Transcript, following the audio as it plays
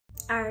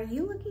Are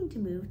you looking to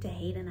move to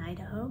Hayden,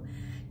 Idaho?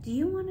 Do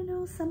you want to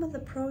know some of the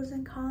pros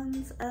and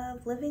cons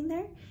of living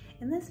there?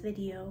 In this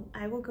video,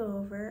 I will go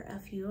over a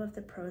few of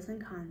the pros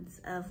and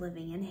cons of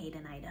living in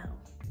Hayden, Idaho.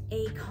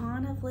 A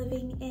con of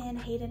living in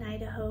Hayden,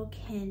 Idaho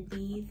can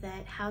be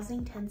that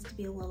housing tends to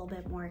be a little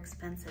bit more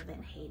expensive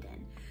in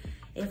Hayden.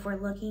 If we're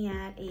looking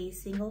at a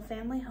single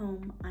family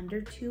home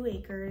under 2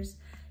 acres,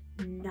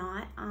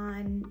 not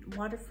on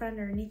waterfront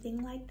or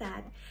anything like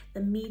that, the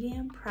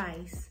median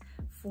price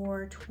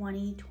for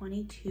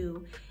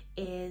 2022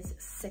 is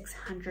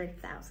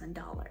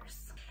 $600,000.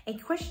 A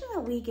question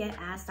that we get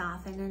asked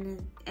often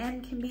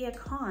and can be a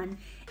con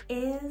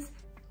is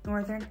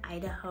Northern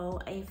Idaho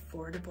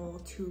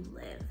affordable to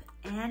live?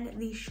 And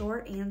the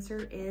short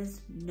answer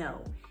is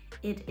no,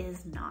 it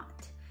is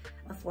not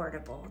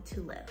affordable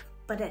to live,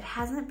 but it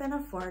hasn't been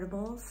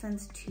affordable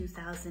since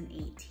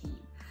 2018.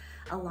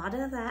 A lot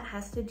of that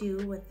has to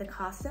do with the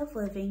cost of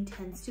living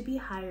tends to be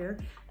higher,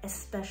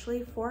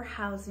 especially for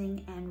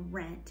housing and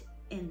rent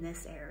in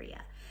this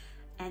area.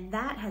 And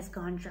that has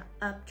gone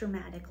up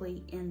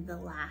dramatically in the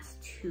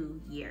last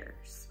 2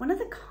 years. One of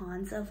the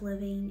cons of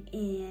living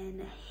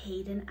in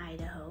Hayden,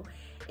 Idaho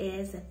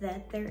is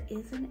that there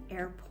is an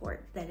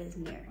airport that is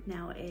near.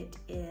 Now it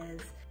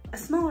is a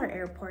smaller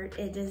airport.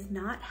 It does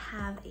not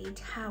have a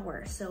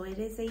tower, so it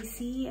is a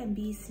see and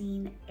be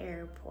seen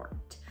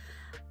airport.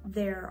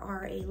 There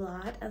are a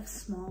lot of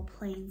small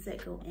planes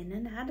that go in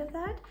and out of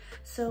that.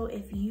 So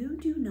if you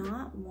do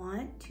not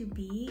want to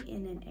be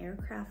in an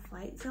aircraft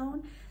flight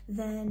zone,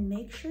 then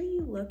make sure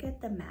you look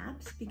at the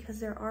maps, because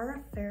there are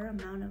a fair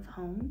amount of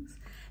homes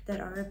that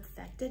are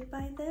affected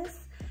by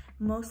this,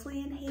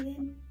 mostly in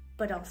Hayden,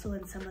 but also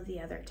in some of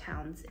the other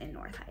towns in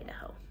North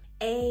Idaho.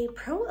 A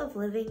pro of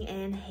living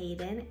in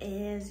Hayden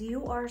is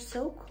you are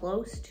so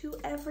close to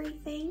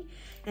everything.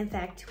 In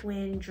fact,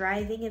 when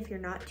driving, if you're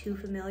not too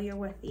familiar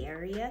with the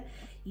area,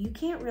 you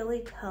can't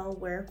really tell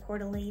where Coeur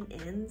d'Alene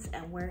ends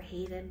and where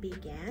Hayden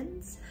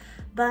begins,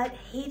 but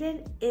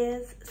Hayden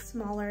is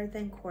smaller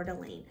than Coeur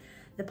d'Alene.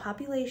 The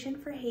population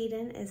for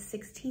Hayden is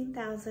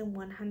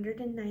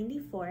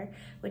 16,194,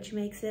 which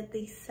makes it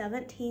the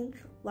 17th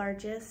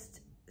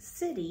largest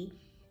city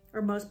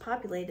or most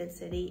populated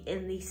city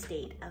in the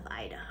state of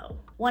Idaho.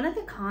 One of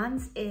the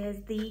cons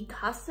is the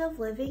cost of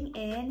living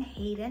in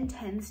Hayden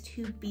tends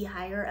to be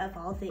higher of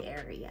all the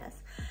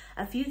areas.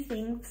 A few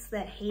things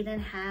that Hayden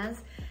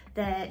has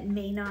that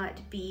may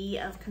not be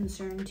of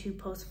concern to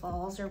Post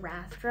Falls or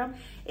Rathdrum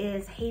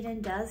is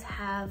Hayden does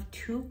have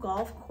 2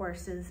 golf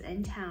courses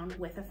in town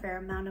with a fair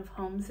amount of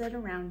homes that are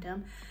around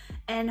them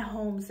and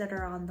homes that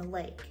are on the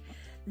lake.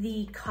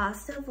 The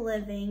cost of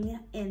living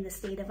in the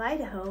state of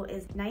Idaho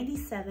is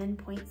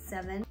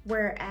 $97.7,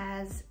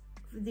 whereas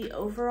the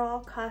overall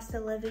cost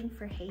of living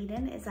for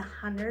Hayden is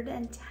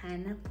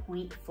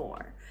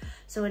 $110.4.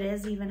 So it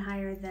is even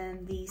higher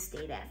than the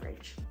state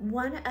average.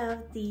 One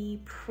of the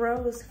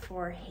pros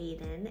for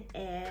Hayden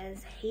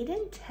is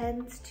Hayden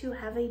tends to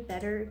have a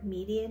better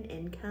median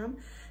income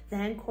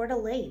than Coeur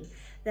d'Alene.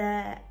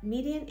 The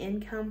median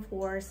income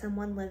for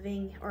someone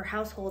living, or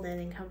household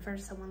income for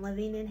someone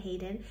living in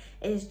Hayden,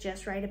 is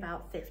just right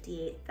about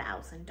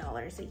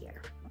 $58,000 a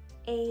year.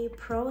 A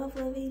pro of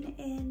living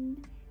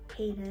in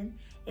Hayden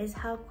is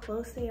how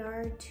close they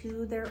are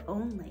to their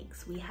own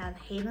lakes. We have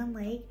Hayden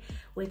Lake,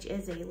 which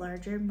is a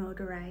larger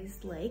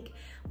motorized lake.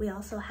 We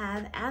also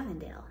have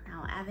Avondale.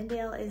 Now,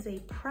 Avondale is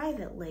a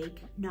private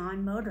lake,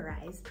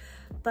 non-motorized,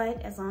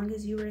 but as long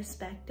as you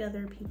respect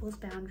other people's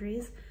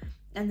boundaries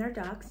and their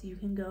docks, you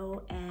can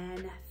go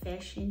and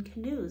fish in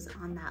canoes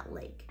on that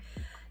lake.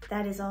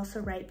 That is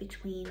also right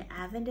between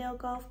Avondale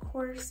Golf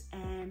Course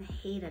and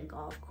Hayden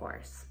Golf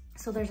Course.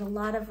 So there's a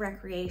lot of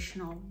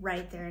recreational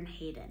right there in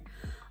Hayden.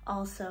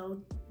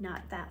 Also,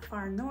 not that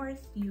far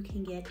north, you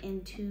can get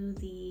into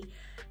the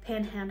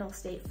Panhandle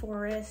State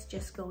Forest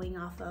just going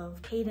off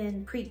of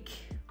Hayden Creek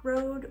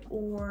Road,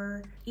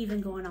 or even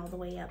going all the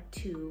way up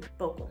to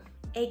Bogle.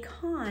 A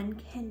con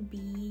can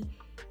be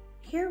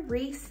here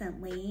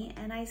recently,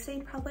 and I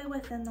say probably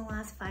within the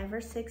last 5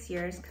 or 6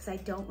 years, because I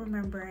don't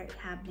remember it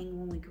happening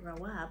when we grow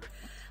up,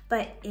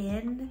 but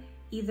in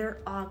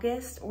either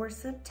August or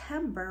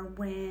September,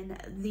 when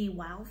the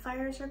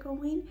wildfires are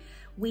going,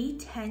 we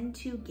tend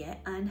to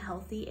get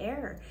unhealthy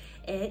air.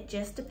 It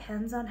just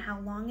depends on how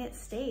long it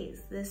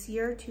stays. This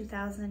year,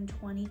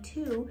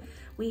 2022,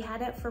 we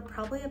had it for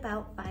probably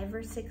about 5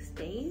 or 6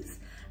 days.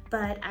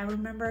 But I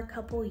remember a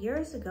couple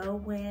years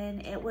ago when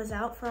it was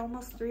out for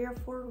almost 3 or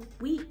 4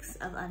 weeks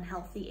of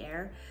unhealthy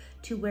air,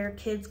 to where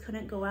kids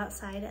couldn't go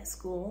outside at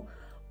school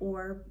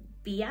or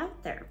be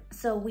out there.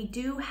 So we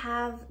do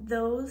have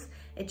those.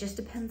 It just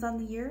depends on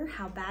the year,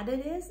 how bad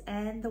it is,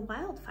 and the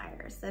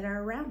wildfires that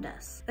are around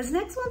us. This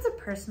next one's a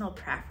personal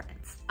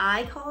preference.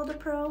 I call it a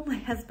pro, my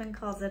husband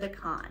calls it a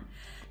con.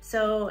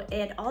 So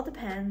it all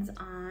depends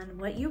on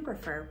what you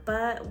prefer,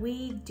 but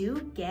we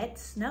do get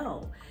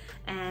snow.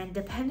 And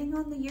depending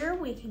on the year,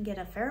 we can get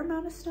a fair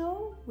amount of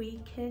snow.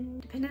 We can,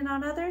 depending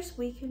on others,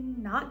 we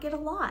can not get a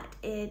lot.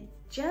 It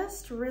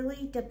just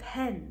really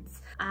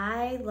depends.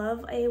 I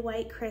love a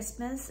white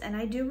Christmas, and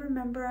I do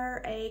remember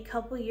there a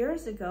couple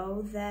years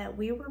ago that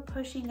we were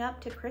pushing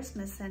up to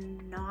Christmas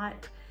and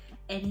not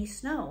any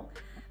snow.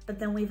 But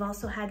then we've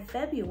also had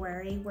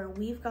February where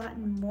we've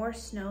gotten more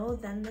snow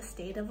than the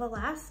state of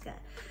Alaska.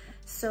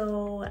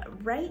 So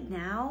right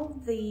now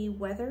the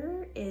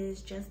weather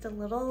is just a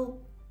little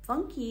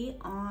funky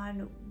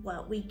on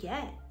what we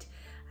get.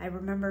 I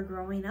remember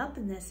growing up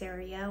in this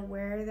area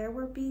where there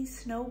would be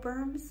snow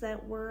berms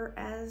that were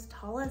as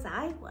tall as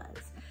I was.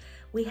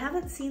 We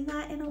haven't seen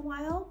that in a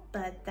while,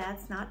 but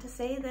that's not to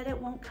say that it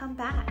won't come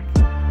back.